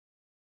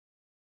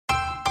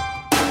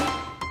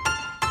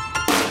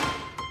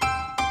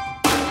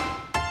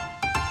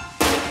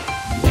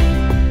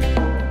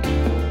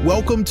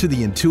Welcome to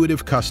The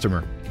Intuitive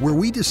Customer, where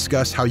we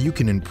discuss how you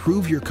can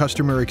improve your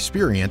customer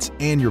experience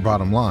and your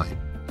bottom line.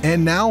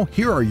 And now,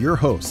 here are your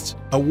hosts,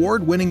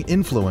 award-winning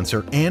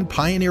influencer and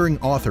pioneering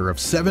author of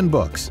 7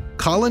 books,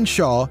 Colin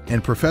Shaw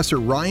and Professor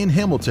Ryan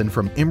Hamilton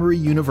from Emory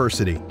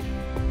University.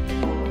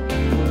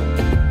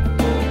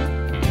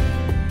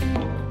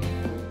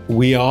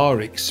 We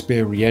are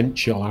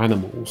experiential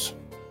animals,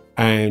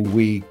 and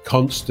we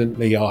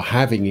constantly are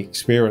having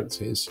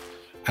experiences.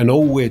 And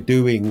all we're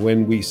doing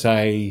when we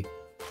say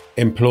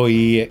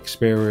employee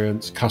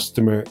experience,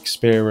 customer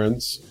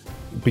experience,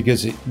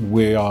 because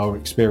we are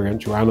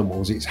experiential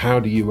animals, it's how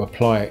do you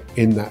apply it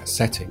in that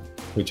setting,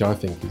 which I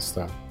think is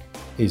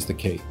the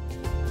key.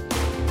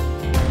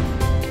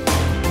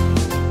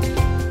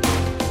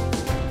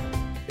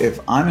 If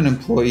I'm an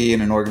employee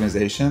in an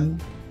organization,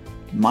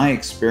 my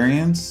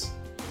experience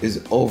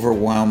is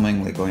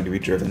overwhelmingly going to be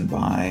driven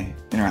by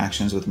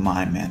interactions with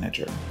my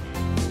manager.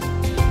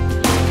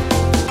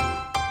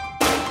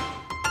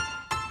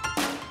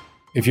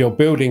 If you're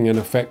building an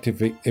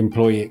effective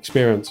employee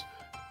experience,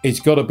 it's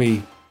got to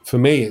be, for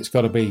me, it's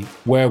got to be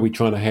where we're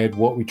trying to head,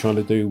 what we're trying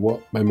to do,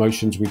 what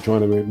emotions we're trying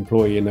to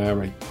employ in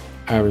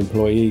our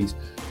employees.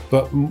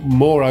 But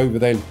moreover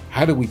then,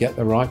 how do we get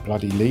the right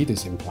bloody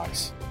leaders in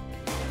place?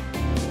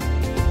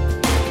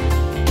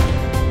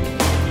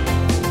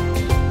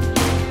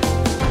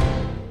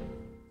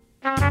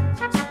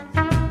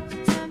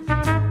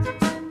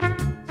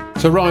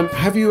 So Ryan,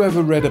 have you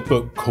ever read a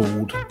book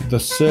called The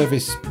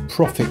Service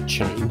Profit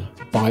Chain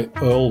by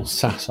Earl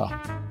Sasser?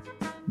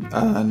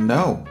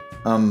 No.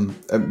 I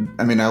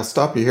mean, I'll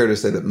stop you here to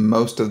say that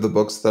most of the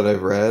books that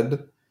I've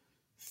read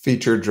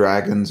feature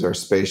dragons or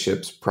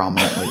spaceships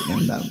prominently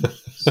in them.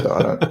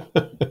 So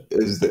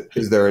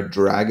is there a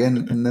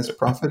dragon in this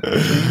profit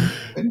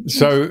chain?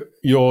 So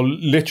your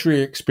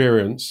literary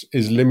experience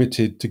is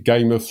limited to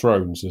Game of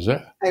Thrones, is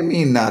it? I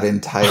mean, not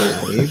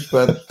entirely,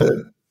 but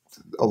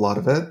a lot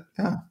of it,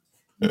 yeah.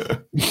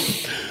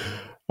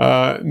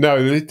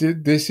 No,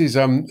 this is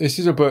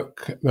a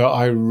book that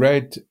I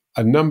read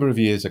a number of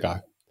years ago.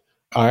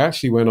 I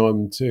actually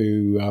went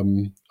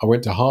to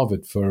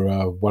Harvard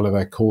for one of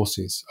their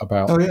courses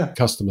about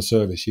customer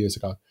service years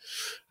ago,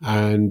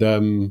 and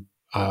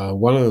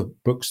one of the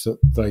books that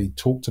they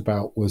talked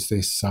about was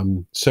this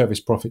service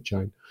profit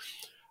chain.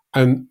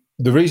 And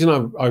the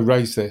reason I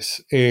raise this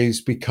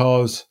is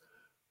because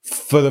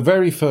for the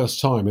very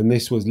first time, and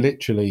this was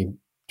literally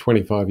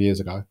 25 years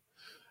ago,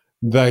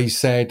 they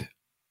said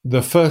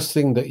the first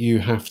thing that you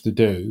have to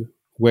do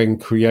when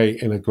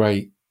creating a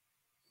great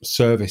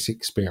service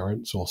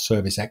experience, or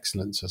service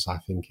excellence, as I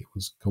think it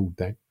was called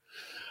then,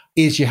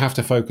 is you have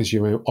to focus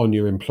on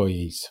your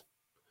employees.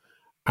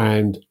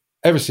 And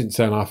ever since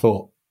then, I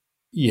thought,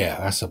 yeah,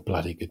 that's a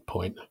bloody good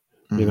point,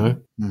 you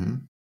know? Mm-hmm.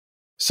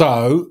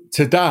 So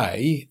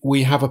today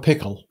we have a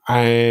pickle,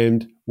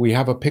 and we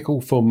have a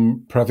pickle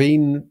from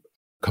Praveen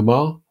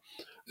Kumar.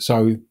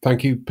 So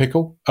thank you,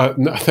 Pickle.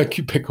 No, thank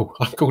you, Pickle.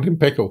 I called him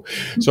Pickle.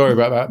 Sorry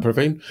about that,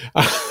 Praveen.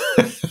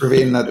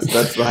 Praveen,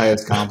 that's the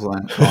highest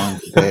compliment Colin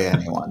could pay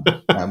anyone.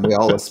 And we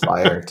all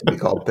aspire to be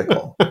called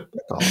Pickle.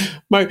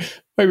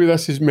 Maybe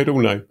that's his middle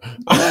name.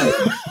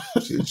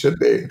 It should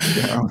be.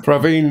 You know.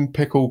 Praveen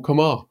Pickle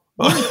Kumar.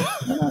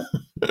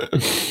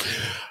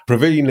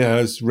 Praveen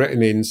has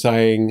written in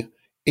saying,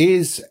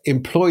 is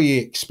employee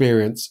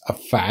experience a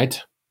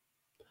fad?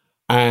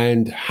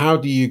 And how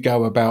do you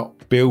go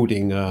about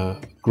building a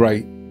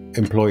great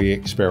employee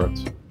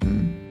experience?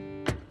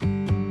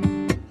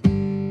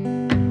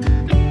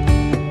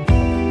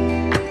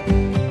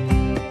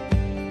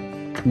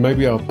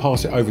 Maybe I'll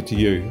pass it over to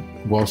you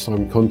whilst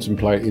I'm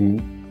contemplating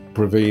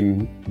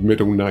Praveen's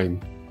middle name.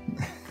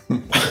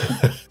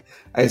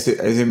 I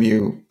assume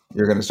you're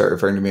going to start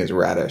referring to me as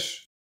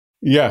Radish.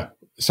 Yeah,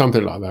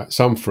 something like that.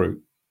 Some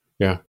fruit.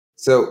 Yeah.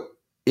 So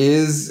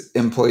is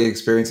employee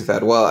experience a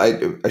fad? Well,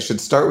 I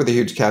should start with a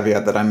huge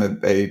caveat that I'm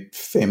a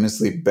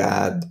famously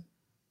bad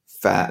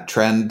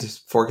trend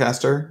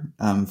forecaster,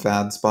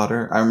 fad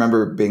spotter. I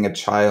remember being a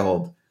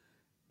child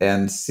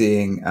and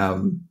seeing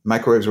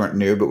microwaves weren't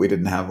new, but we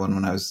didn't have one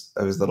when I was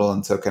little,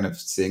 and so kind of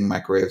seeing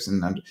microwaves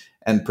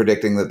and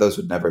predicting that those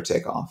would never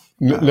take off.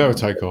 Never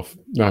take off.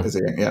 No.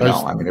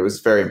 I mean, it was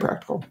very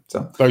impractical.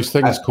 So those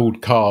things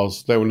called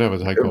cars, they will never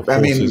take off.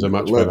 Horses are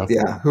much better.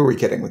 Yeah, who are we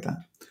kidding with that?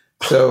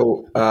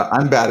 So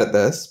I'm bad at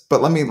this,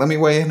 but let me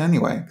weigh in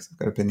anyway because I've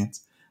got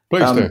opinions.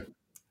 Please do.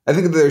 I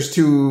think that there's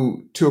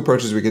two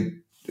approaches we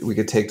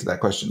could take to that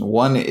question.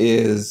 One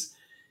is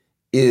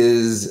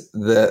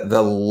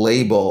the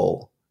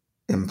label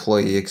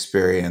employee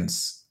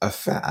experience a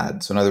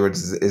fad? So in other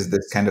words, is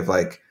this kind of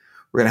like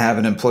we're going to have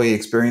an employee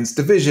experience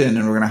division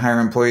and we're going to hire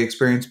employee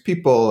experience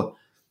people?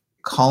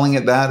 Calling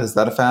it that, is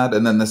that a fad?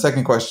 And then the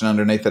second question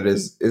underneath it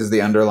is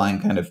the underlying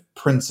kind of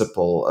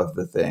principle of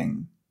the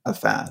thing a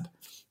fad?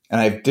 And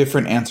I have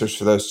different answers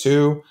for those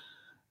two.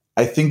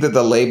 I think that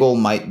the label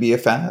might be a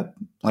fad.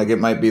 Like it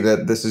might be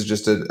that this is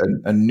just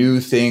a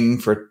new thing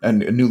for a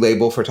new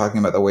label for talking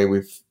about the way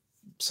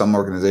some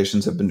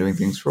organizations have been doing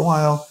things for a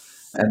while.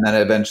 And then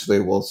eventually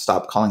we'll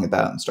stop calling it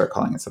that and start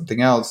calling it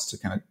something else to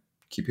kind of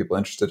keep people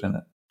interested in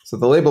it. So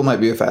the label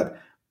might be a fad,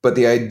 but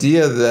the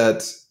idea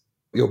that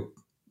you'll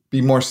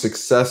be more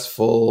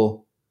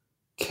successful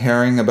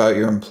caring about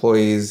your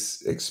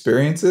employees'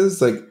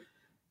 experiences, like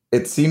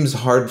it seems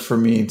hard for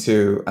me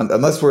to,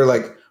 unless we're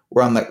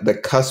on the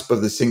cusp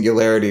of the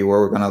singularity where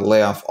we're going to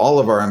lay off all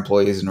of our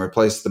employees and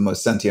replace them with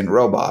sentient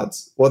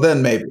robots. Well,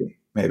 then maybe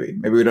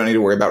we don't need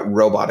to worry about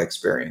robot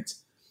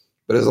experience.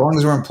 But as long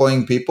as we're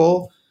employing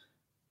people,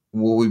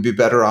 will we be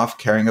better off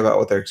caring about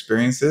what their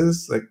experience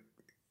is? Like,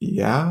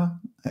 yeah.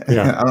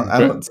 I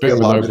don't see a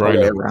logical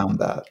way around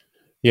that.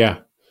 Yeah.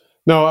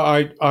 No,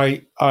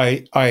 I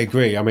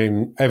agree. I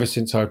mean, ever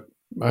since I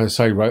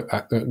read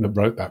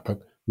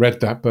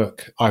that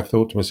book, I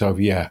thought to myself,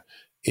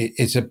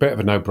 it's a bit of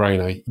a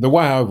no-brainer. The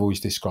way I've always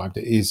described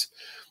it is,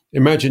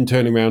 imagine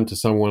turning around to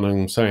someone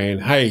and saying,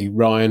 hey,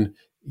 Ryan,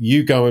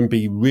 you go and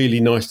be really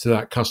nice to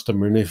that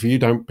customer. And if you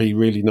don't be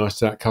really nice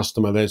to that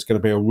customer, there's going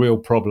to be a real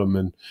problem.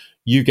 And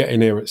you get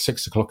in here at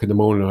 6 o'clock in the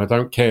morning. I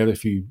don't care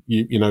if you're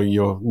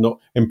not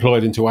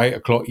employed until 8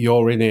 o'clock,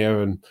 you're in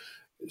here. And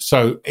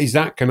so is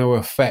that going to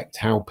affect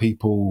how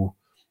people,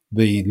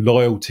 the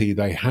loyalty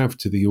they have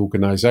to the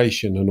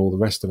organization and all the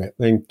rest of it?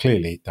 Then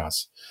clearly it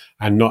does.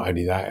 And not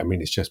only that, I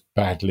mean, it's just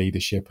bad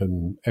leadership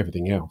and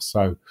everything else.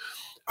 So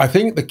I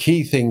think the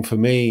key thing for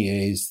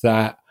me is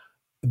that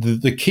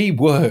the key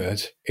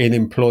word in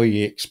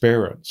employee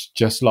experience,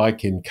 just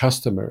like in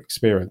customer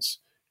experience,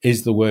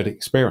 is the word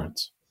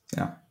experience.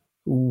 Yeah.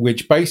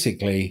 Which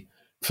basically,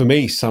 for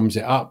me, sums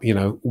it up.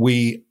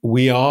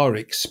 We are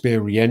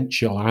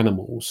experiential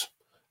animals,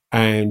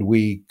 and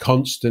we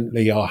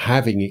constantly are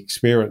having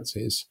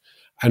experiences.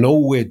 And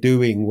all we're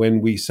doing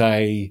when we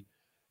say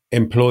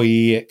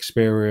employee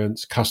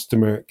experience,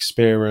 customer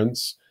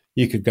experience,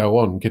 you could go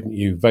on, couldn't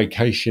you?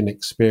 Vacation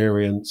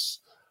experience,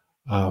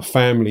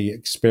 family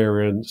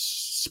experience,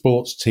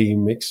 sports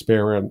team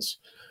experience.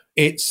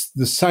 It's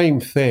the same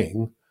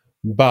thing,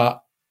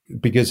 but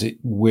because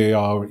we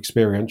are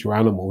experiential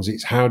animals,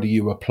 it's how do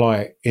you apply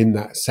it in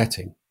that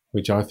setting,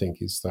 which I think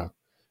is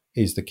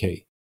the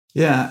key.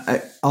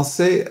 Yeah, I'll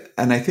say,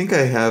 and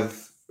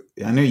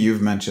I know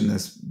you've mentioned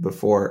this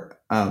before.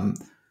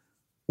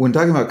 When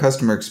talking about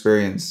customer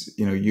experience,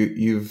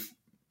 you've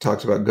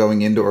talked about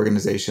going into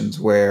organizations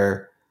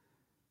where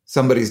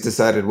somebody's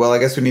decided, well, I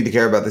guess we need to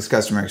care about this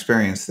customer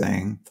experience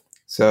thing.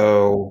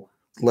 So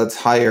let's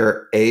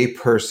hire a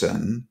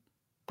person,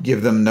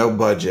 give them no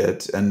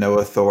budget and no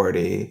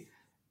authority,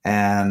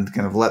 and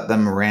kind of let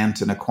them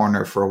rant in a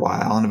corner for a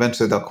while. And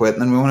eventually they'll quit,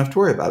 and then we won't have to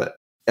worry about it.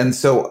 And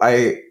so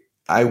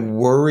I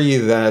worry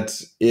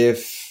that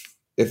if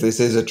this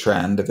is a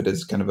trend, if it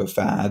is kind of a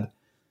fad,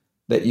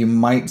 that you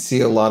might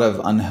see a lot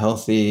of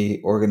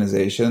unhealthy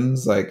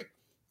organizations like,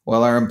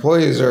 well, our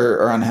employees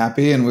are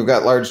unhappy and we've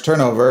got large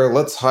turnover.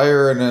 Let's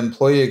hire an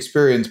employee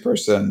experience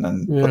person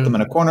and put them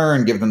in a corner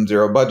and give them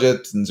zero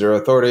budget and zero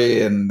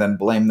authority and then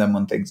blame them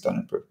when things don't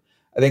improve.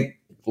 I think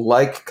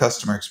like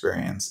customer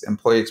experience,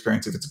 employee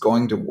experience, if it's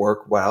going to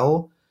work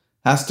well,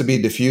 has to be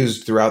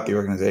diffused throughout the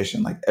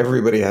organization. Like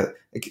everybody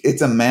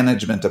it's a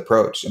management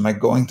approach. Am I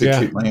going to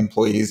treat my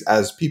employees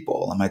as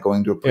people? Am I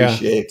going to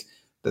appreciate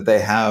that they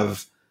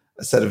have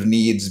a set of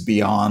needs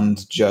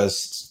beyond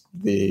just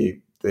the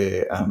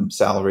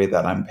salary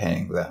that I'm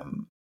paying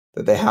them,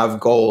 that they have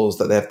goals,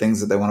 that they have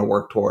things that they want to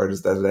work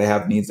towards, that they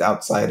have needs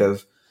outside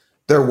of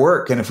their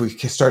work. And if we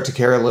start to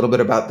care a little bit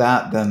about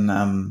that, then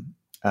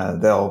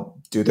they'll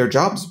do their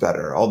jobs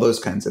better, all those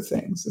kinds of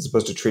things, as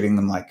opposed to treating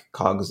them like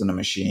cogs in a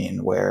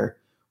machine where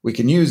we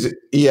can use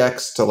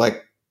EX to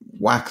like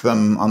whack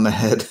them on the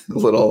head a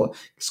little,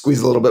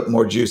 squeeze a little bit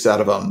more juice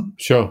out of them.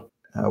 Sure.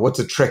 What's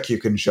a trick you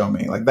can show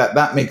me? Like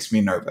that makes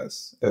me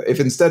nervous. If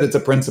instead it's a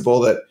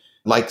principle that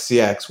like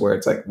CX, where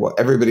it's like, well,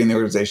 everybody in the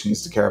organization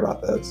needs to care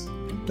about this,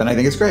 then I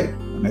think it's great.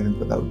 And I think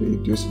that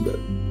would do some good.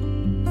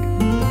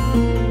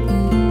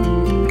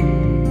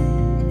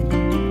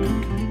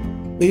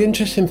 The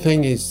interesting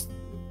thing is,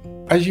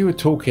 as you were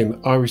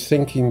talking, I was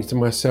thinking to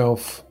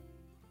myself,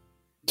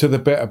 to the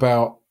bit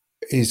about,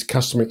 is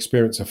customer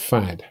experience a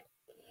fad?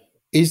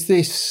 Is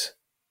this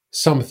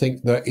something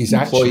that is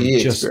employee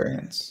actually just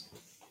experience?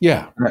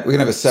 Yeah. Right. We can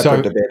have a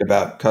separate debate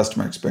about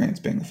customer experience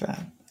being a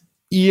fad.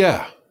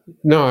 Yeah.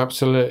 No,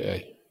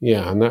 absolutely.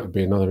 Yeah, and that would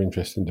be another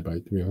interesting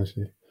debate, to be honest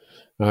with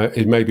you.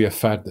 It may be a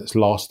fad that's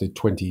lasted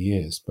 20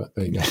 years, but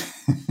there you go.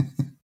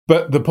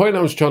 But the point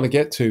I was trying to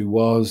get to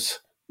was,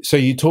 so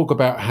you talk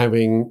about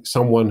having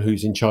someone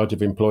who's in charge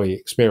of employee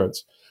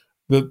experience.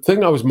 The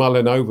thing I was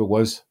mulling over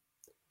was,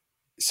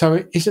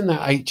 so isn't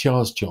that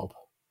HR's job?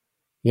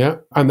 Yeah.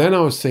 And then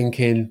I was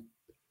thinking,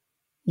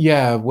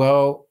 yeah,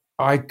 well,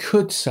 I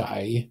could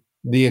say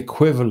the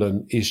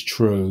equivalent is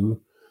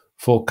true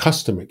for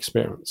customer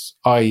experience,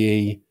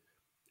 i.e.,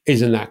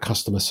 isn't that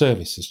customer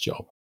service's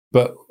job?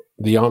 But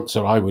the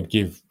answer I would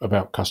give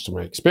about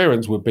customer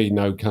experience would be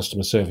no,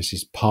 customer service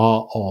is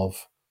part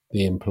of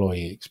the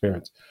employee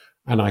experience.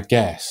 And I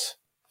guess,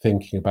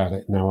 thinking about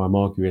it now, I'm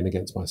arguing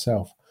against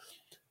myself.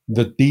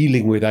 The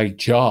dealing with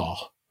HR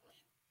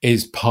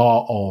is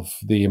part of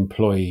the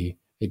employee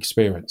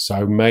experience.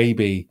 So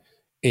maybe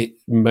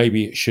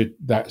it should,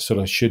 that sort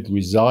of should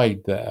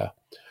reside there.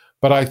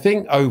 But I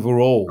think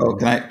overall,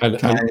 can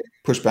I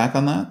push back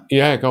on that?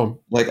 Yeah, go on.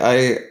 Like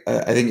I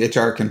think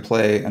HR can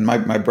play, and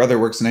my brother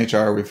works in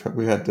HR.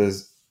 We've had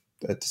those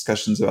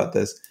discussions about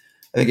this.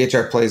 I think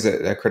HR plays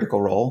a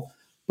critical role.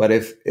 But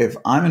if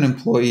I'm an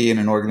employee in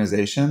an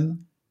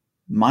organization,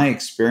 my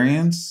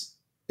experience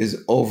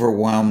is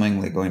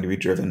overwhelmingly going to be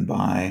driven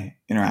by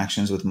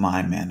interactions with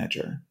my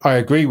manager. I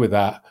agree with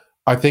that.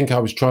 I think I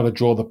was trying to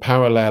draw the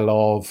parallel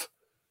of,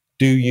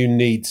 do you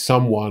need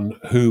someone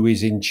who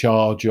is in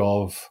charge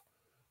of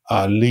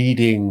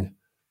leading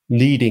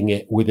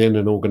it within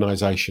an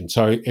organization?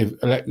 So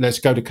let's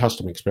go to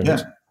customer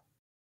experience. Yeah.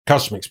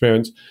 Customer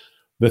experience,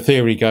 the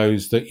theory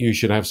goes that you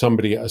should have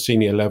somebody at a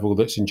senior level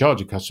that's in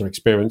charge of customer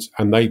experience,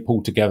 and they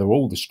pull together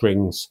all the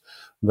strings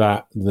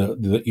that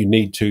you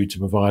need to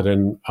provide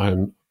an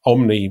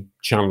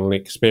omni-channel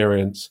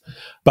experience.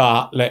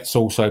 But let's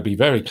also be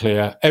very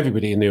clear,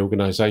 everybody in the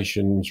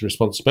organization's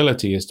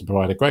responsibility is to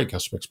provide a great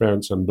customer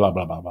experience, and blah,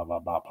 blah, blah, blah, blah,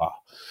 blah, blah.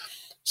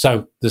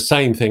 So the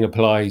same thing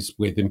applies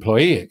with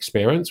employee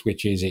experience,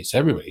 which is it's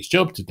everybody's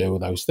job to do all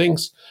those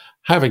things.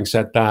 Having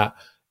said that,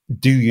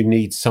 do you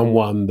need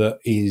someone that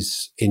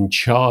is in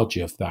charge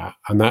of that?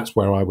 And that's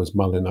where I was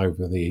mulling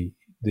over the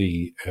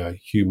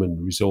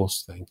human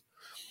resource thing.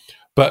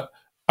 But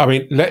I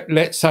mean,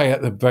 let's say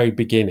at the very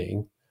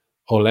beginning,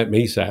 or let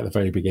me say at the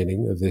very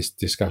beginning of this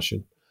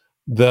discussion,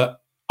 that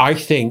I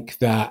think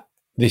that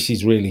this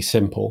is really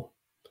simple.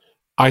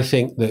 I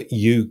think that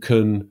you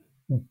can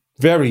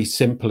very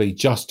simply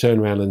just turn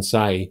around and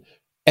say,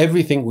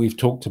 everything we've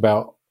talked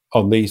about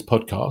on these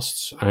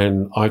podcasts,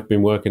 and I've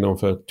been working on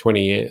for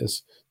 20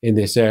 years in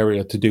this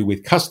area to do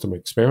with customer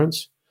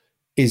experience,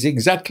 is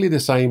exactly the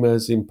same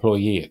as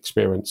employee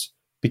experience,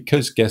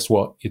 because guess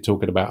what? You're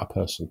talking about a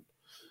person.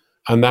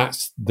 And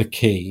that's the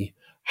key.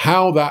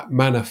 How that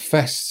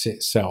manifests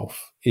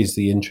itself is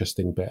the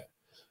interesting bit.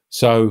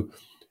 So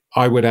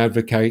I would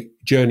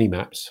advocate journey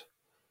maps.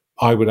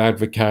 I would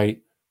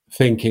advocate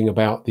thinking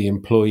about the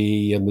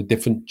employee and the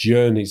different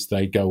journeys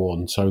they go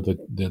on. So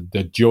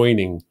the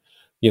joining,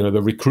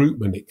 the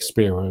recruitment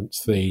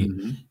experience, the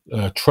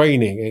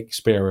training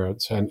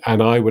experience. And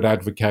I would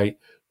advocate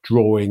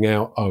drawing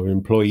out our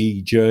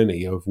employee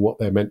journey of what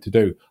they're meant to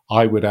do.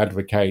 I would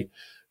advocate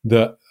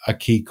that a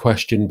key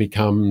question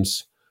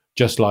becomes,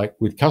 just like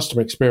with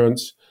customer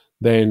experience,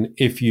 then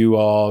if you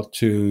are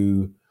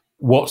to,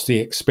 what's the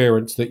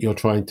experience that you're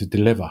trying to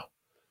deliver?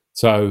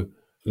 So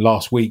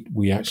last week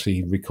we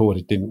actually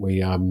recorded, didn't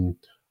we, a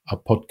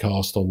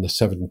podcast on the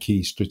 7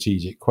 key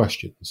strategic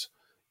questions.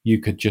 You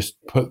could just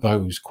put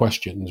those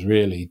questions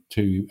really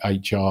to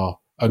HR,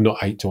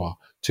 not HR,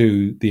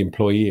 to the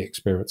employee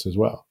experience as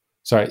well.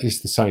 So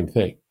it's the same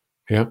thing.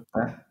 Yeah.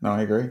 No,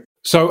 I agree.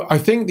 So I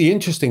think the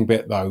interesting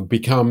bit though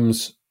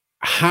becomes,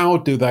 how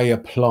do they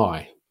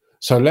apply?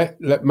 So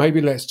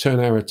let's turn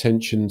our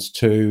attentions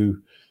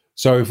to,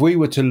 so if we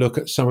were to look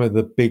at some of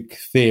the big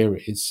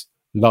theories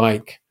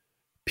like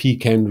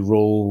peak end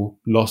rule,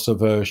 loss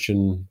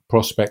aversion,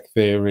 prospect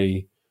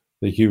theory,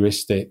 the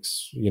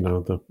heuristics,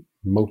 the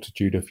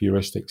multitude of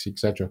heuristics,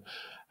 etc.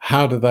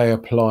 How do they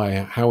apply?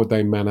 How would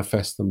they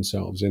manifest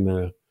themselves in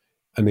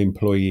an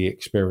employee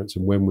experience,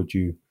 and when would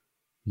you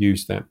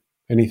use them?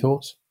 Any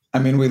thoughts? I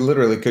mean, we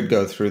literally could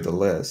go through the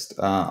list.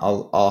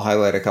 I'll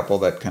highlight a couple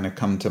that kind of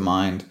come to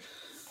mind.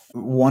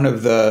 One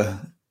of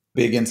the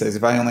big insights,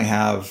 if I only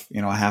have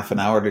a half an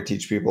hour to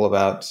teach people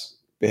about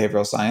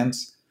behavioral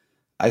science,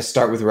 I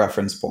start with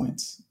reference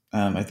points.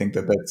 I think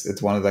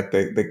it's one of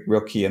the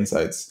real key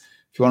insights.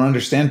 If you want to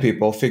understand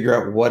people, figure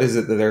out what is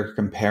it that they're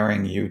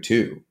comparing you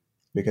to,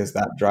 because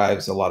that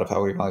drives a lot of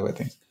how we evaluate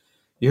things.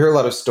 You hear a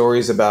lot of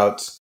stories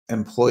about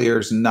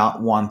employers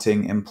not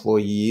wanting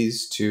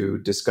employees to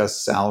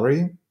discuss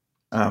salary,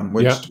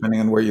 which,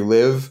 depending on where you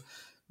live,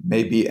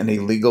 may be an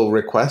illegal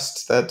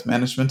request that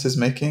management is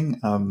making.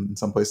 In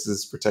some places,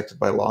 it's protected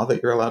by law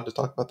that you're allowed to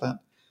talk about that.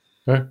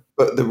 Okay.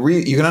 But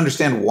you can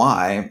understand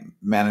why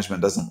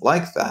management doesn't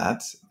like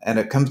that, and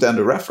it comes down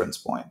to reference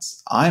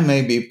points. I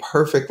may be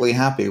perfectly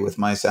happy with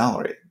my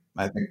salary.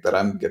 I think that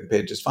I'm getting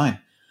paid just fine,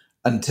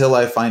 until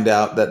I find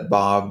out that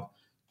Bob,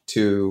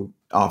 2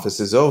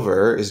 offices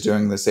over, is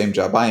doing the same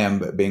job I am,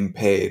 but being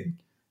paid,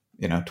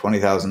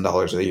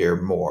 $20,000 a year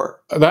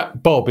more.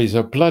 That Bob is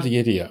a bloody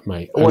idiot,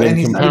 mate. Well, and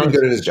he's not even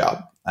good at his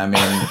job. I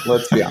mean,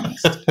 let's be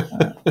honest.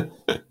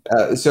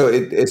 So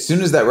as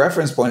soon as that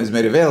reference point is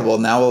made available,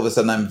 now all of a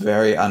sudden I'm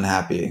very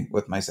unhappy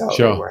with my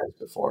salary, whereas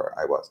before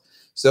I was.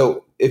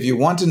 So if you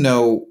want to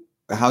know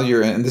how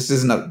and this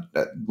isn't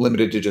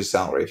limited to just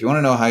salary, if you want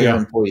to know how your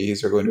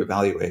employees are going to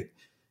evaluate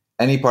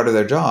any part of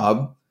their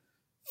job,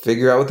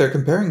 figure out what they're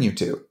comparing you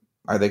to.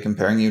 Are they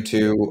comparing you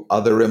to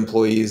other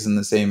employees in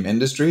the same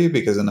industry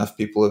because enough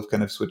people have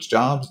kind of switched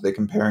jobs? Are they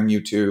comparing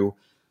you to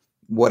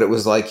what it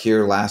was like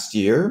here last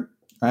year?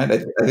 Right.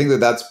 I think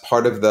that's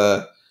part of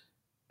the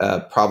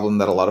problem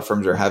that a lot of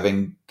firms are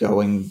having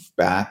going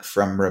back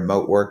from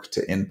remote work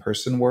to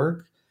in-person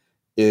work,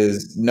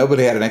 is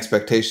nobody had an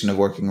expectation of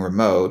working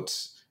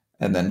remote,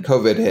 and then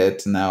COVID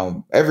hit, and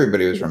now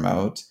everybody was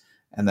remote.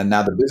 And then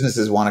now the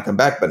businesses want to come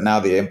back, but now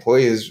the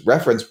employee's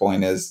reference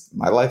point is,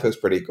 my life was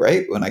pretty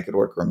great when I could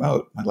work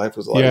remote. My life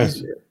was a lot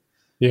easier.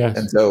 Yes.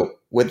 And so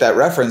with that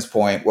reference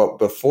point, what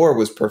before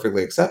was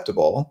perfectly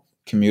acceptable,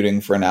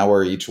 commuting for an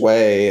hour each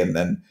way, and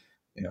then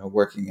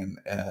working in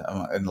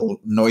a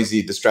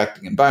noisy,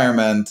 distracting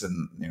environment,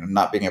 and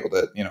not being able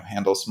to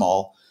handle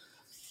small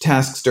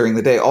tasks during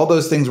the day, all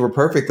those things were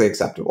perfectly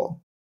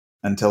acceptable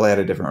until I had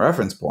a different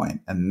reference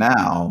point. And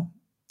now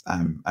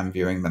I'm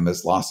viewing them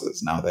as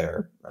losses. Now they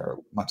are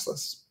much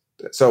less.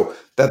 So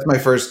that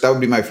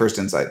would be my first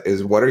insight,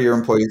 is what are your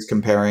employees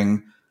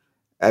comparing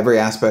every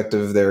aspect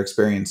of their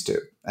experience to?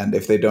 And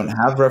if they don't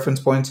have reference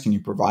points, can you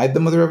provide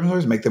them with reference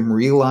points, make them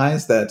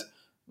realize that,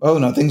 oh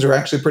no, things are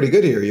actually pretty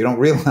good here. You don't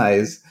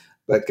realize,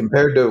 but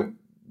compared to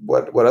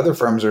what other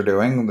firms are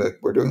doing, that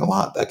we're doing a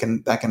lot that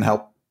can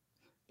help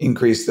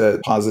increase the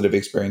positive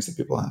experience that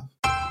people have.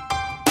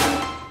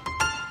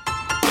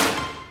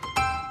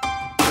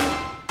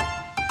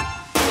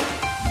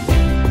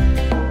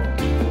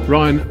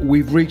 Ryan,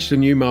 we've reached a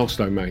new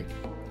milestone, mate.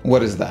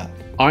 What is that?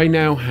 I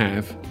now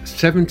have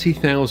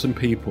 70,000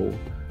 people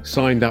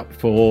signed up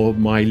for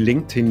my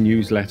LinkedIn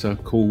newsletter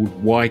called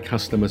Why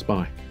Customers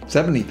Buy.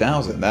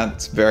 70,000.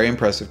 That's very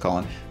impressive,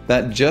 Colin.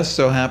 That just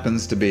so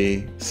happens to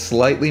be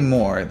slightly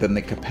more than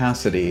the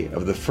capacity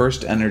of the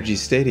First Energy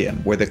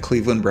Stadium, where the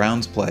Cleveland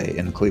Browns play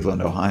in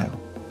Cleveland, Ohio.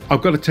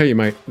 I've got to tell you,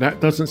 mate,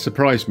 that doesn't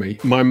surprise me.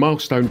 My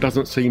milestone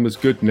doesn't seem as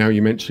good now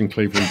you mention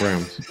Cleveland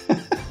Browns.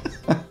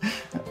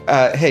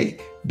 Hey,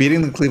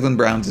 beating the Cleveland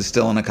Browns is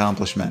still an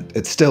accomplishment.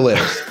 It still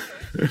is.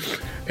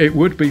 It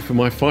would be for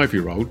my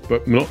 5-year-old,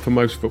 but not for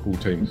most football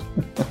teams.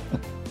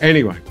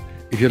 Anyway,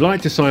 if you'd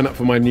like to sign up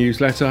for my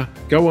newsletter,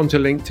 go onto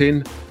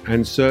LinkedIn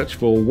and search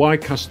for Why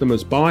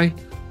Customers Buy,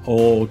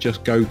 or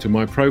just go to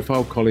my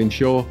profile, Colin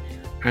Shaw,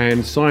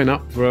 and sign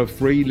up for a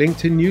free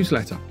LinkedIn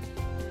newsletter.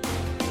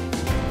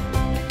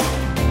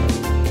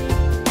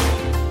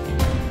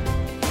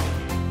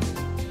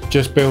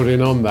 Just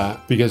building on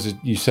that, because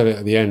you said it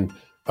at the end,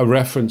 a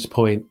reference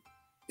point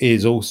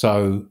is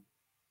also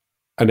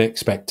an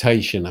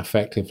expectation,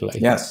 effectively.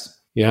 Yes.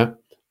 Yeah.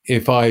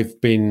 If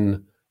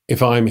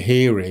I'm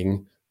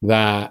hearing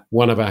that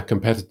one of our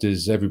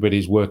competitors,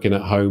 everybody's working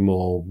at home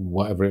or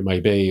whatever it may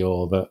be,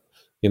 or that,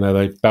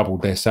 they've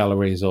doubled their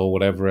salaries or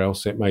whatever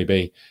else it may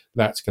be,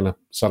 that's going to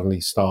suddenly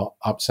start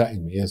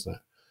upsetting me, isn't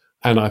it?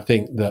 And I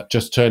think that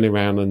just turning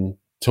around and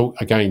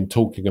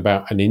talking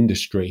about an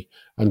industry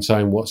and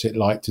saying what's it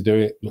like to do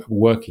it,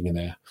 working in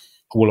there,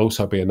 will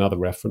also be another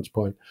reference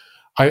point.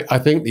 I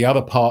think the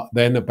other part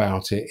then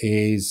about it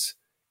is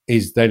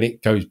then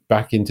it goes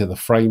back into the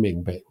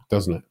framing bit,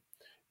 doesn't it?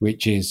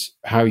 Which is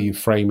how you're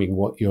framing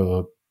what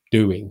you're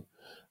doing.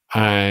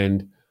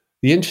 And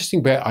the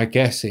interesting bit, I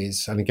guess,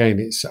 is, and again,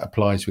 it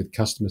applies with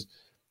customers,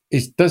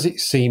 is does it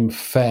seem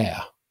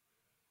fair?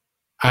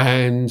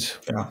 And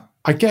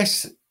I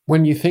guess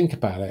when you think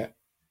about it,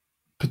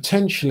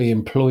 potentially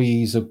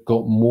employees have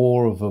got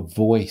more of a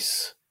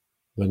voice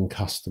than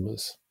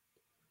customers.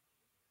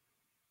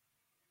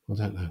 I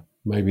don't know.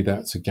 Maybe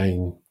that's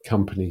again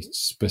company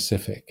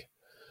specific.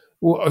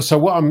 So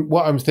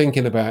what I'm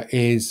thinking about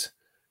is,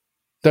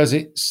 does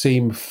it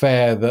seem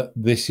fair that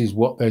this is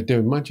what they're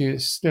doing? Mind you,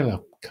 it's still a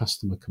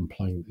customer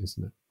complaint,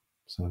 isn't it?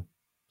 So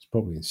it's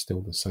probably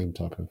still the same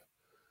type of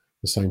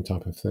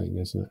thing,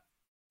 isn't it?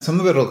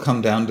 Some of it will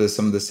come down to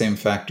some of the same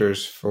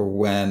factors for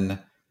when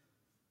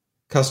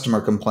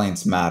customer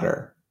complaints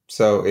matter.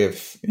 So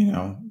if,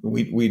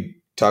 we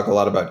talk a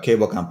lot about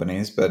cable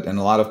companies, but in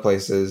a lot of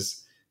places,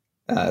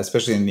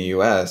 especially in the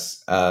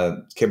US,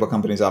 cable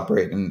companies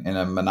operate in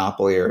a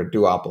monopoly or a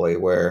duopoly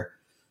where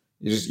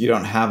you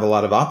don't have a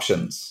lot of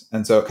options.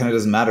 And so it kind of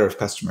doesn't matter if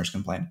customers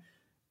complain.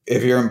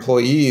 If your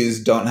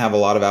employees don't have a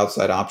lot of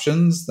outside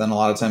options, then a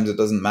lot of times it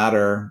doesn't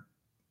matter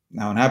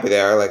how unhappy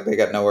they are, like they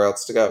got nowhere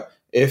else to go.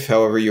 If,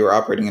 however, you are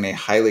operating in a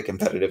highly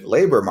competitive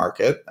labor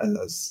market,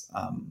 as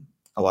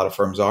a lot of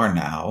firms are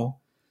now,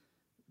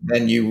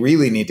 then you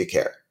really need to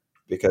care,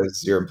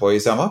 because your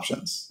employees have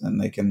options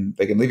and they can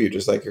leave you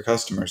just like your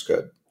customers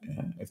could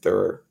if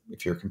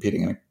you're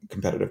competing in a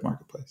competitive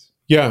marketplace.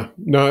 Yeah,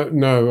 no,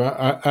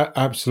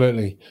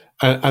 absolutely,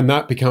 and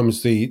that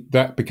becomes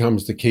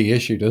the key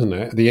issue, doesn't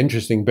it? The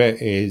interesting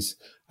bit is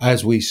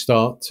it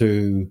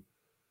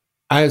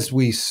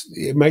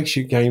makes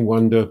you again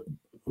wonder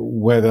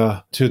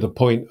whether, to the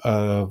point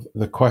of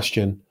the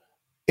question,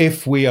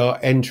 if we are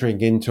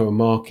entering into a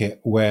market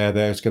where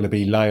there's going to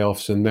be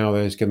layoffs and now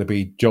there's going to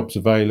be jobs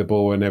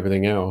available and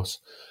everything else,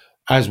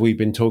 as we've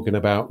been talking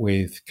about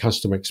with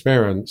customer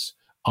experience,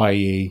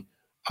 i.e.,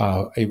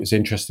 it was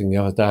interesting the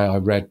other day, I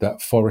read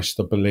that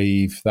Forrester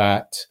believe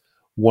that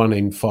 1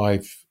 in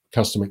 5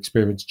 customer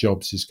experience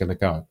jobs is going to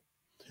go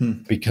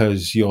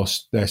because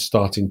they're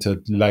starting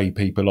to lay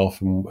people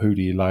off. And who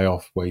do you lay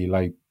off? Where you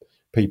lay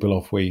people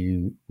off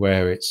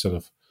where it's sort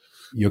of,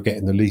 you're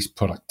getting the least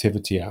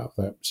productivity out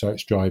of it. So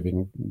it's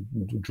driving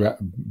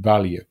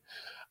value.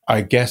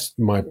 I guess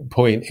my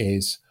point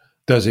is,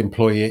 does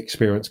employee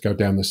experience go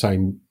down the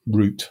same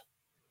route?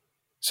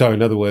 So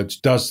in other words,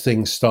 does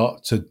things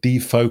start to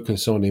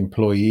defocus on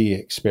employee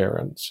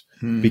experience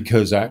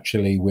because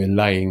actually we're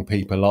laying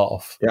people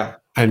off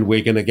and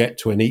we're going to get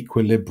to an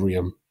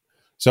equilibrium?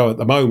 So at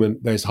the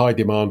moment, there's high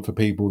demand for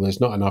people.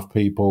 There's not enough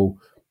people,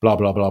 blah,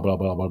 blah, blah, blah,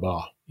 blah, blah,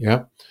 blah.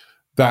 Yeah.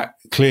 That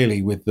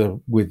clearly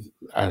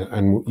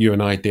and you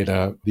and I did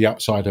the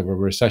upside of a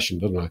recession,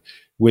 didn't I?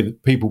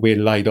 With people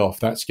being laid off,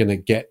 that's going to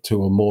get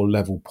to a more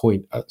level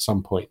point at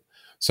some point.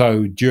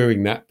 So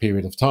during that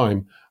period of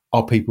time,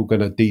 are people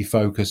going to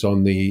defocus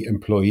on the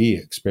employee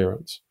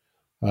experience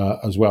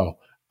as well?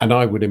 And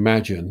I would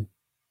imagine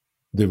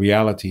the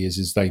reality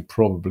is they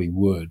probably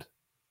would,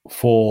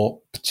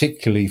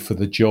 particularly for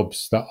the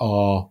jobs that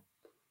are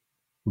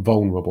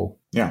vulnerable.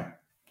 Yeah.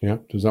 Yeah.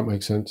 Does that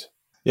make sense?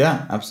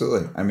 Yeah,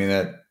 absolutely. I mean,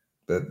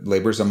 that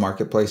labor's a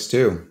marketplace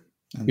too.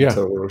 And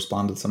so we'll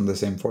respond to some of the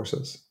same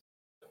forces.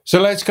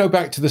 So let's go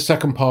back to the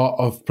second part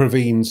of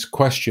Praveen's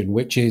question,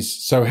 which is,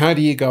 so how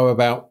do you go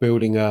about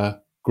building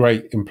a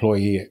great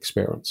employee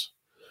experience?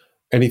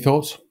 Any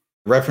thoughts?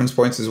 Reference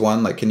points is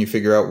one. Like, can you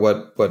figure out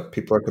what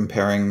people are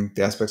comparing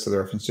the aspects of the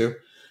reference to?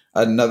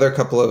 Another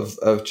couple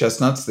of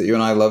chestnuts that you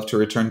and I love to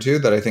return to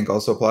that I think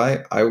also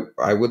apply,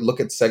 I would look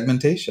at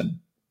segmentation.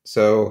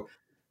 So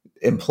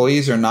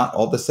employees are not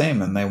all the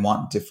same and they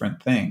want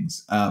different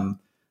things. I'm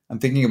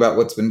thinking about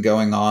what's been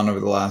going on over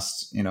the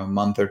last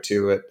month or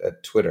two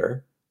at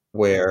Twitter,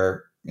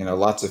 where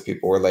lots of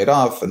people were laid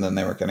off, and then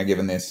they were kind of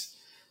given this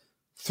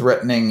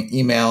threatening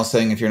email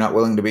saying, if you're not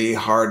willing to be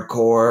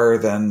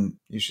hardcore, then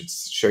you should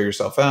show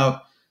yourself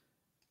out.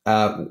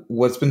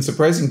 What's been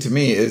surprising to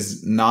me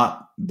is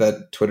not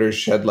that Twitter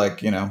shed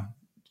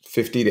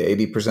 50 to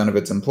 80% of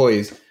its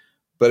employees,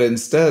 but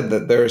instead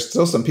that there are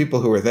still some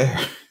people who are there.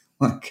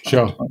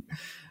 Sure.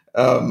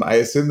 I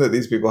assume that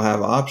these people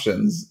have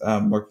options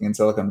working in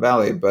Silicon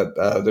Valley, but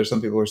there's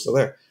some people who are still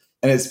there.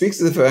 And it speaks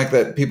to the fact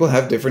that people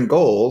have different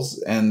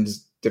goals and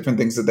different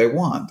things that they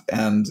want.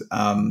 And,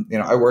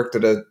 I worked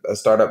at a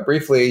startup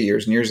briefly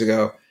years and years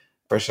ago,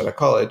 fresh out of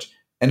college,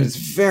 and it's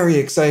very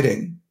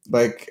exciting.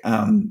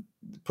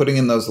 Putting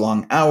in those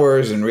long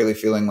hours and really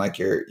feeling like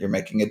you're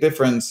making a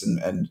difference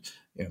and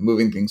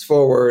moving things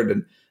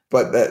forward.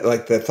 But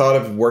that, the thought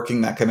of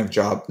working that kind of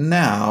job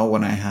now,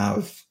 when I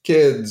have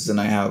kids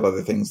and I have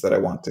other things that I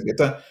want to get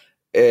done,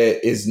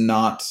 is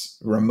not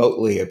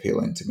remotely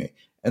appealing to me.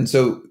 And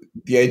so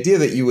the idea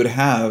that you would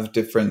have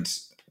different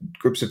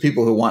groups of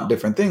people who want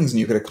different things and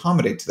you could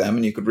accommodate to them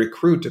and you could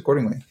recruit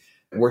accordingly.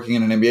 Working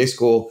in an MBA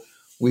school,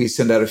 we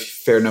send out a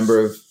fair number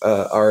of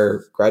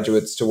our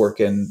graduates to work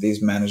in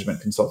these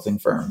management consulting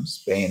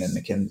firms, Bain and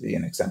McKinsey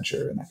and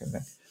Accenture and that kind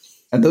of thing.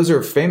 And those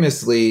are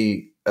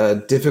famously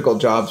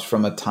difficult jobs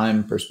from a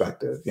time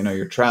perspective.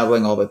 You're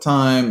traveling all the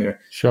time.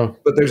 Sure.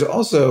 But there's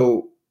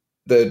also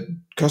the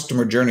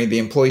customer journey, the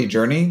employee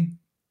journey.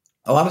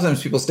 A lot of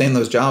times people stay in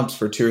those jobs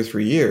for 2 or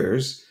 3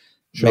 years,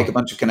 make a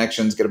bunch of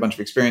connections, get a bunch of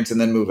experience, and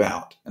then move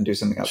out and do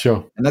something else.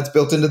 Sure. And that's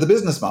built into the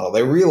business model.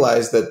 They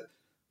realize that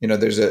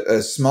there's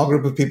a small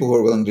group of people who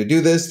are willing to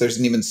do this. There's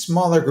an even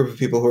smaller group of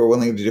people who are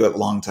willing to do it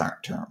long term.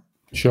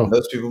 Sure. And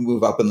those people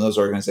move up in those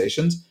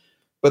organizations.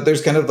 But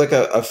there's kind of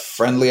a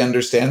friendly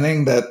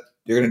understanding that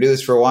you're going to do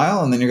this for a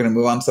while and then you're going to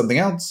move on to something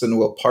else and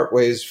we'll part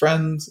ways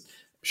friends.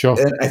 Sure.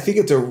 And I think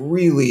it's a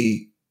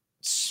really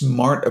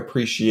smart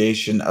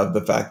appreciation of the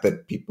fact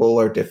that people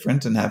are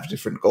different and have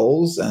different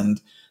goals.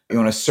 And you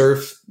want to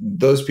serve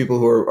those people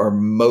who are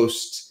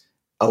most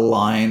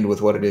aligned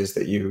with what it is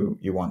that you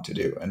want to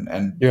do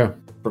and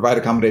provide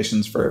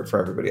accommodations for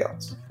everybody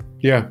else.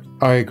 Yeah,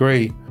 I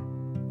agree.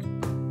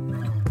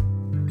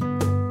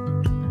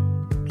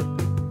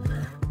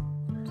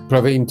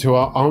 Praveen, to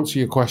answer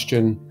your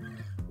question,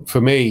 for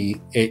me,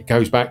 it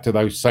goes back to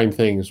those same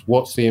things.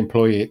 What's the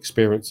employee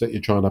experience that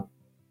you're trying to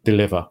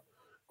deliver?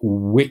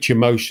 Which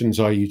emotions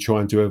are you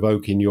trying to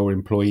evoke in your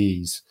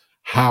employees?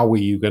 How are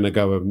you going to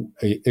go and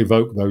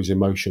evoke those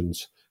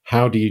emotions?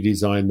 How do you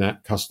design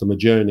that customer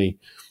journey?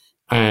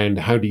 And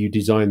how do you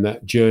design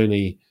that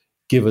journey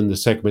given the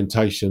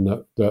segmentation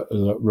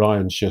that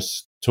Ryan's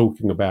just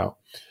talking about?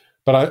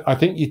 But I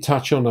think you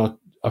touch on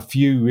a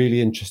few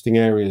really interesting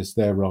areas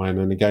there, Ryan.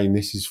 And again,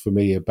 this is for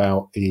me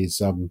about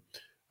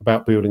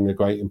building a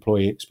great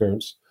employee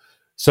experience.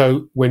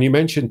 So when you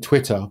mentioned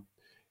Twitter,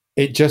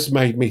 it just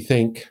made me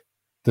think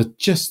that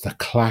just the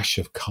clash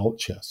of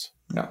cultures.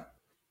 Yeah.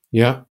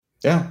 Yeah.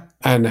 Yeah.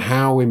 And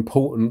how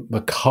important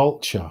the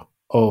culture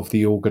of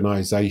the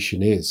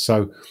organization is.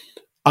 So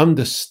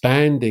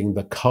understanding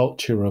the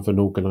culture of an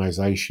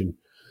organization,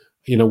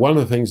 one of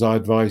the things I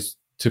advise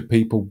to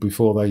people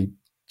before they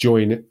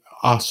join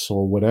us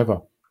or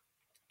whatever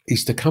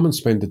is to come and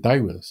spend a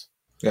day with us.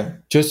 Yeah.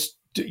 Just,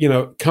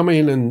 come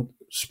in and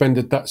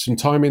spend some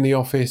time in the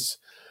office,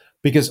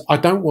 because I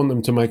don't want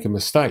them to make a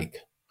mistake.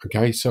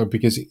 Okay. So,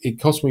 because it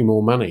costs me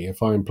more money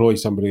if I employ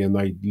somebody and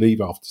they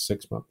leave after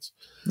 6 months.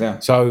 Yeah.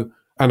 So,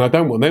 and I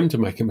don't want them to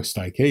make a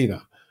mistake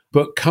either,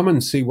 but come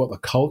and see what the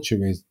culture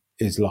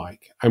is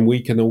like. And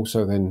we can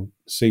also then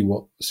see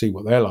what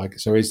they're like.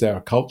 So is there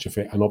a culture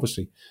fit? And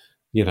obviously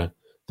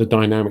the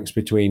dynamics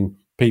between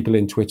people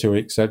in Twitter,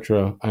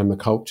 etc., and the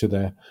culture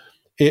there.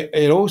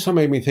 It also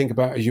made me think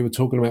about, as you were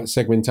talking about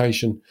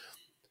segmentation.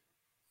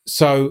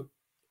 So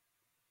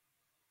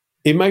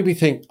it made me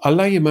think, I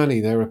lay your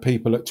money there are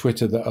people at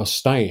Twitter that are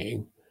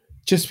staying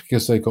just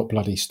because they've got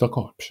bloody stock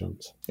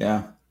options.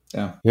 Yeah.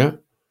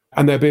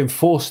 And they're being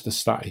forced to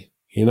stay,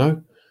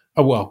 Oh,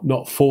 well,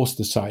 not forced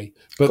to stay,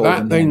 but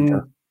Golden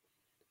handcuff.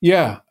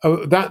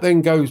 that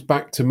then goes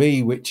back to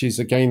me, which is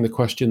again the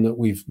question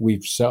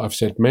that I've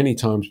said many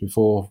times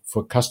before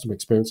for customer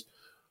experience.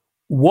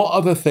 What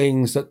are the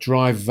things that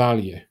drive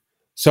value?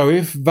 So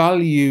if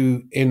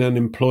value in an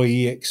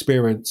employee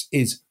experience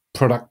is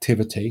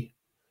productivity,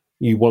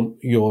 you want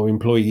your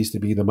employees to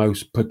be the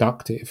most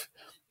productive.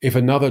 If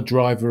another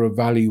driver of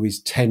value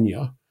is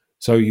tenure,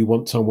 so you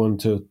want someone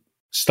to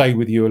stay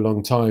with you a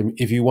long time,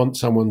 if you want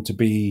someone to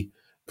be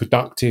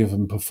productive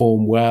and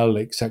perform well,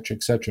 etc.,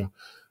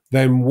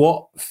 then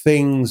what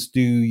things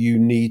do you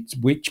need,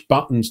 which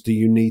buttons do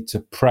you need to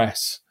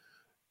press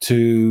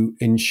to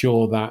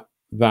ensure that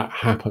that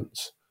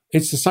happens?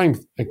 It's the same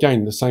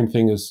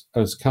thing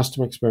as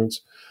customer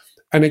experience.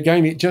 And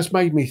again, it just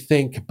made me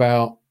think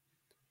about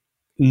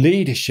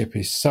leadership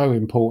is so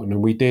important.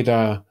 And we did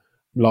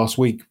last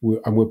week,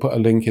 and we'll put a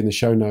link in the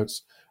show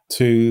notes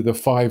to the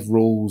 5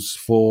 rules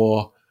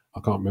for, I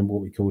can't remember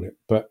what we called it,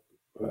 but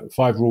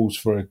 5 rules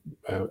for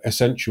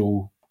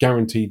essential,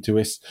 guaranteed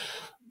to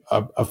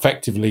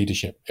effective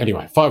leadership.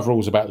 Anyway, 5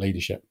 rules about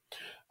leadership.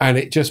 And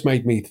it just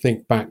made me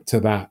think back to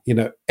that.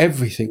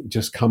 Everything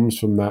just comes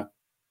from that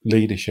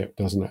leadership,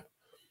 doesn't it?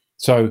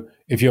 So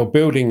if you're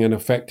building an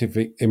effective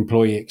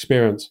employee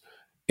experience,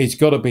 it's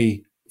got to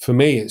be, for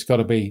me, it's got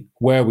to be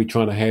where we're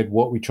trying to head,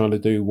 what we're trying to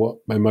do, what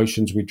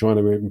emotions we're trying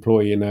to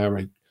employ in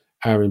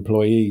our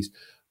employees.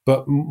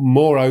 But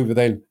moreover,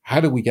 then,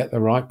 how do we get the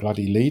right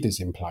bloody leaders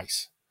in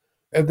place?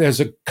 There's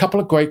a couple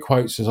of great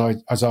quotes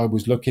as I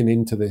was looking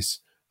into this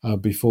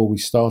before we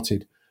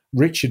started.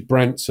 Richard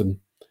Branson,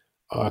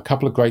 a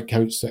couple of great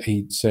quotes that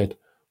he said.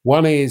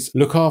 One is,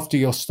 look after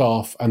your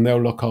staff and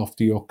they'll look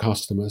after your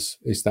customers.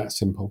 It's that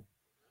simple.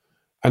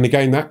 And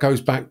again, that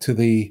goes back to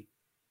the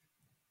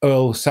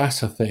Earl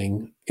Sasser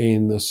thing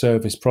in the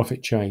service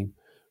profit chain,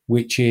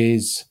 which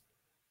is,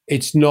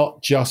 it's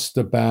not just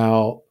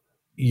about,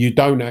 you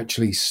don't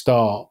actually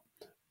start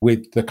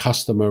with the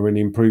customer and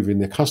improving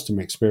the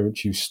customer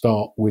experience, you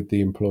start with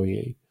the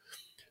employee.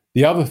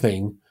 The other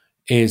thing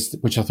is,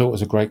 which I thought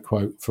was a great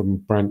quote from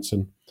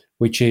Branson,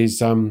 which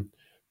is,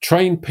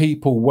 train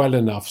people well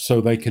enough so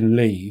they can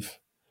leave,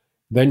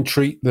 then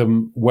treat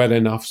them well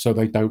enough so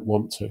they don't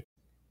want to.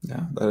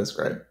 Yeah, that is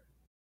great.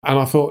 And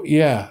I thought,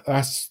 yeah,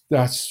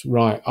 that's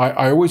right.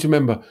 I always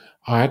remember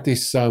I had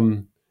this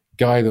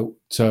guy that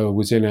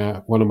was in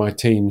one of my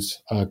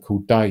teams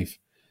called Dave.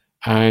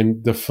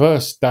 And the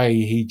first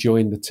day he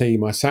joined the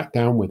team, I sat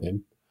down with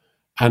him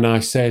and I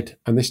said,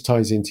 and this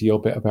ties into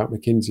your bit about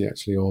McKinsey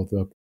actually, or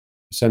the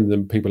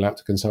sending people out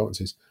to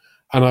consultancies.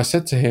 And I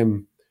said to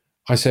him,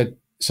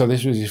 so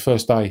this was his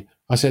first day.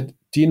 I said,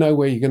 do you know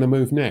where you're going to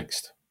move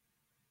next?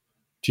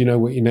 Do you know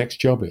what your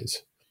next job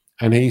is?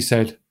 And he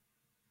said,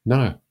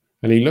 no.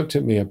 And he looked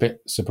at me a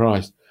bit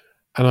surprised.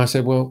 And I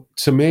said, well,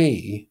 to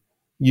me,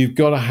 you've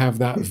got to have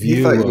that view.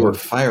 You thought you were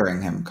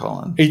firing him,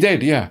 Colin. He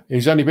did, yeah.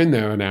 He's only been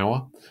there an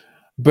hour.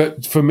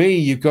 But for me,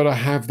 you've got to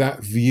have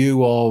that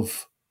view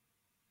of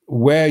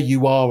where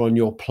you are on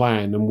your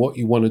plan and what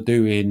you want to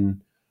do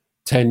in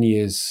 10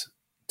 years'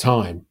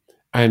 time.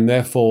 And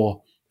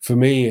therefore, for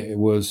me, it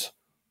was,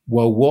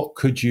 well, what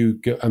could you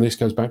get? And this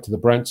goes back to the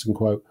Branson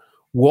quote.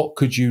 What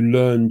could you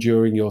learn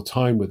during your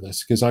time with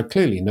us? Because I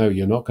clearly know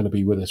you're not going to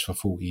be with us for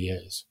 40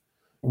 years.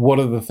 What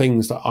are the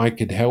things that I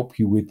could help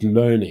you with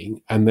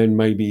learning, and then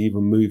maybe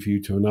even move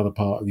you to another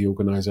part of the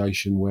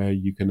organization where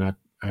you can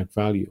add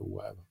value or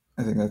whatever?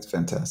 I think that's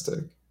fantastic.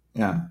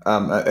 Yeah.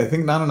 I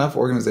think not enough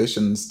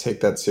organizations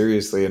take that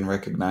seriously and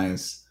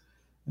recognize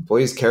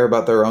employees care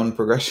about their own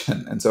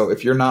progression. And so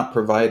if you're not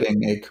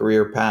providing a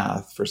career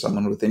path for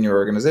someone within your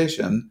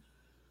organization,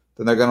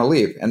 then they're going to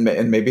leave. And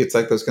maybe it's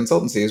like those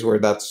consultancies where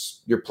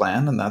that's your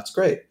plan and that's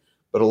great.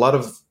 But a lot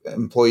of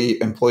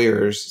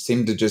employers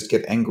seem to just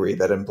get angry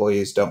that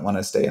employees don't want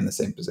to stay in the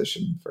same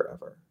position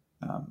forever.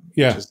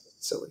 Which is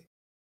silly.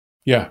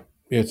 Yeah,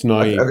 it's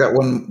naive. I've got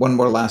one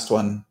more last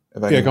one.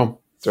 If I can go on.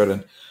 Throw it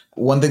in.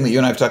 One thing that you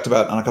and I have talked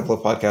about on a couple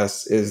of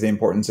podcasts is the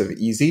importance of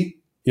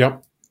easy.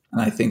 Yep.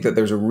 And I think that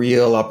there's a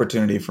real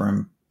opportunity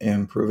for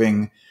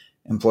improving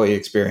employee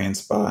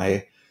experience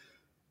by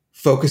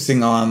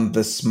focusing on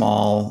the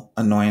small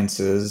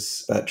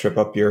annoyances that trip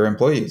up your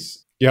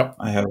employees. Yep.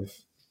 I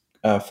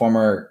have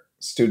former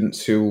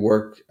students who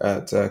work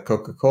at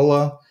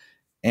Coca-Cola,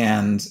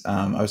 and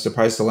I was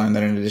surprised to learn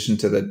that in addition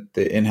to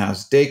the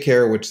in-house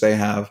daycare, which they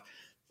have,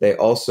 they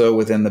also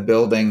within the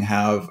building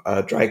have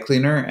a dry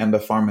cleaner and a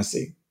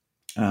pharmacy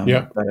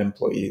that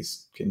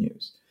employees can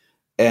use.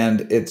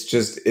 And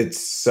it's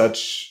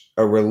such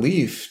a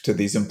relief to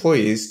these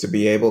employees to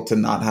be able to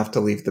not have to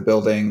leave the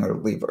building or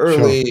leave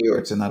early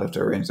or to not have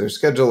to arrange their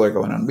schedule or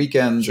go in on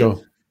weekends. Sure.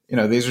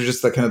 these are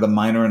just the kind of the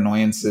minor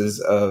annoyances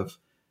of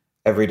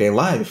everyday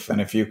life.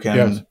 And if you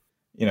can,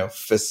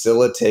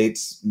 facilitate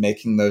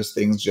making those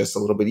things just a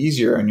little bit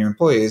easier on your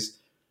employees,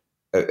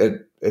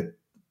 it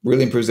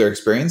really improves their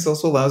experience.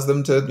 Also allows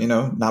them to,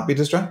 not be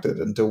distracted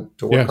and to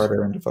work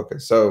harder and to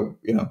focus. So,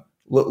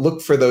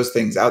 look for those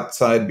things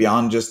outside,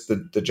 beyond just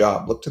the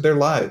job. Look to their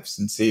lives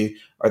and see,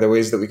 are there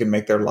ways that we can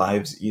make their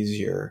lives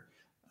easier?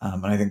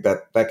 And I think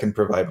that can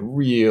provide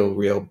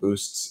real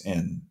boosts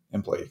in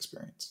employee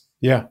experience.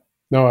 Yeah,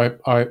 no,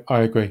 I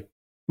agree.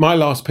 My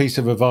last piece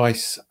of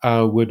advice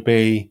would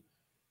be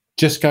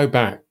just go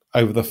back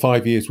over the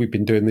 5 years we've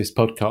been doing this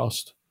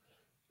podcast,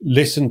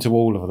 listen to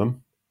all of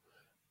them,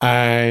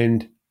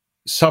 and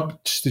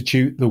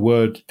substitute the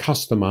word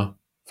customer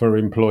for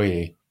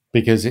employee,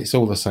 because it's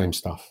all the same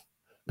stuff,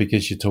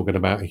 because you're talking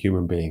about a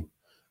human being.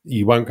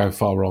 You won't go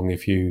far wrong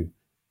if you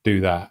do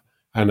that.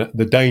 And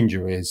the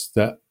danger is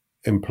that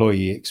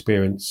employee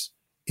experience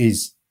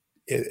is,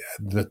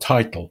 the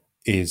title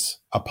is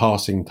a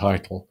passing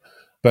title,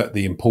 but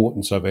the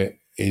importance of it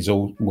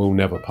will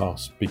never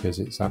pass, because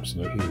it's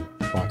absolutely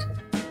vital.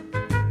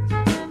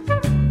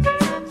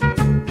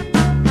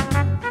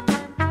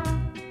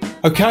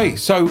 Okay,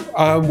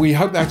 so we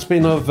hope that's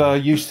been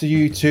of use to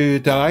you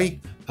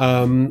today.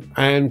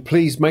 And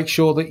please make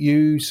sure that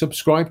you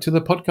subscribe to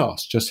the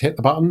podcast. Just hit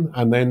the button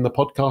and then the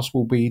podcast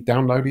will be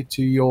downloaded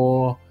to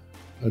your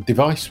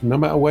device, no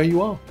matter where you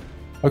are.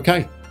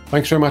 Okay,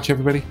 thanks very much,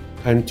 everybody,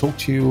 and talk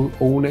to you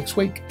all next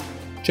week.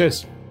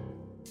 Cheers.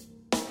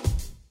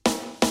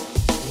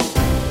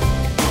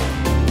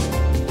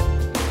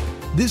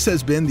 This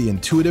has been The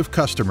Intuitive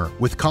Customer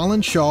with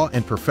Colin Shaw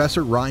and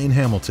Professor Ryan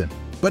Hamilton.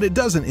 But it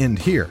doesn't end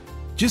here.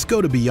 Just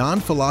go to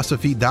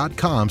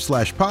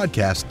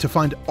beyondphilosophy.com/podcast to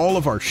find all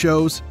of our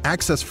shows,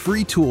 access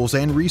free tools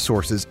and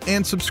resources,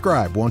 and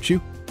subscribe, won't you?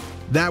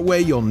 That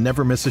way you'll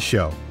never miss a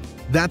show.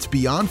 That's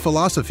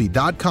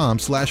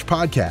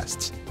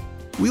beyondphilosophy.com/podcasts.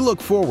 We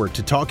look forward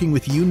to talking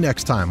with you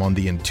next time on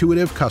The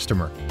Intuitive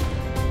Customer.